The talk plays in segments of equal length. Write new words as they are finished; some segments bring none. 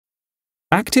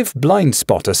Active Blind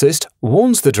Spot Assist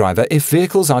warns the driver if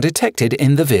vehicles are detected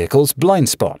in the vehicle's blind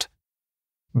spot.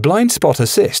 Blind Spot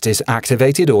Assist is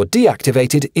activated or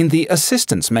deactivated in the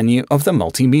Assistance menu of the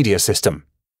multimedia system.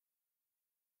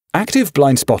 Active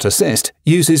Blind Spot Assist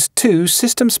uses two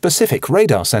system-specific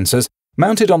radar sensors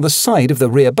mounted on the side of the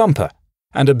rear bumper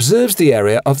and observes the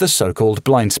area of the so-called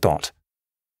blind spot.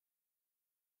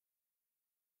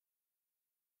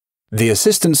 The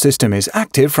assistance system is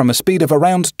active from a speed of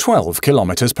around 12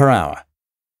 km per hour.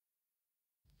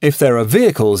 If there are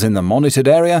vehicles in the monitored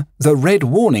area, the red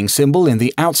warning symbol in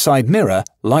the outside mirror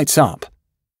lights up.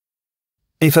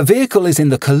 If a vehicle is in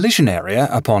the collision area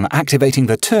upon activating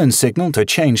the turn signal to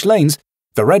change lanes,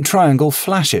 the red triangle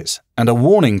flashes and a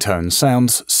warning tone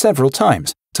sounds several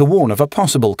times to warn of a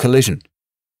possible collision.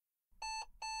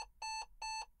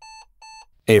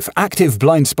 If Active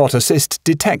Blind Spot Assist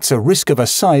detects a risk of a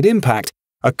side impact,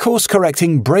 a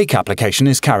course-correcting brake application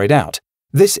is carried out.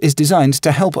 This is designed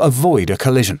to help avoid a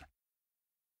collision.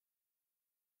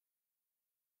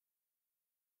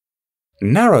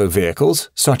 Narrow vehicles,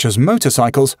 such as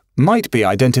motorcycles, might be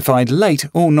identified late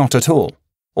or not at all.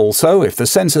 Also, if the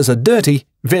sensors are dirty,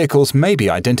 vehicles may be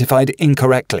identified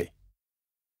incorrectly.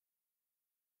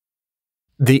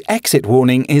 The exit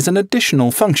warning is an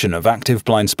additional function of Active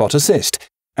Blind Spot Assist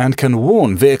and can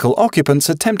warn vehicle occupants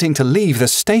attempting to leave the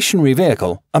stationary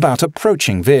vehicle about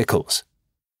approaching vehicles.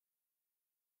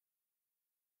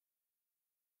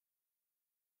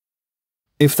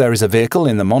 If there is a vehicle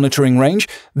in the monitoring range,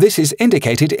 this is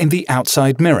indicated in the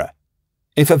outside mirror.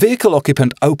 If a vehicle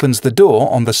occupant opens the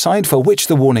door on the side for which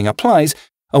the warning applies,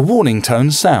 a warning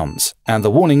tone sounds, and the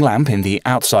warning lamp in the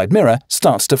outside mirror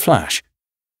starts to flash.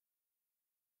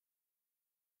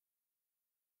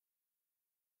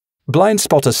 Blind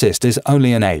Spot Assist is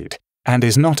only an aid, and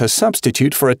is not a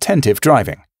substitute for attentive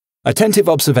driving. Attentive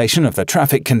observation of the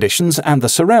traffic conditions and the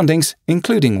surroundings,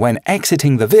 including when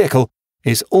exiting the vehicle,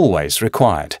 is always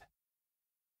required.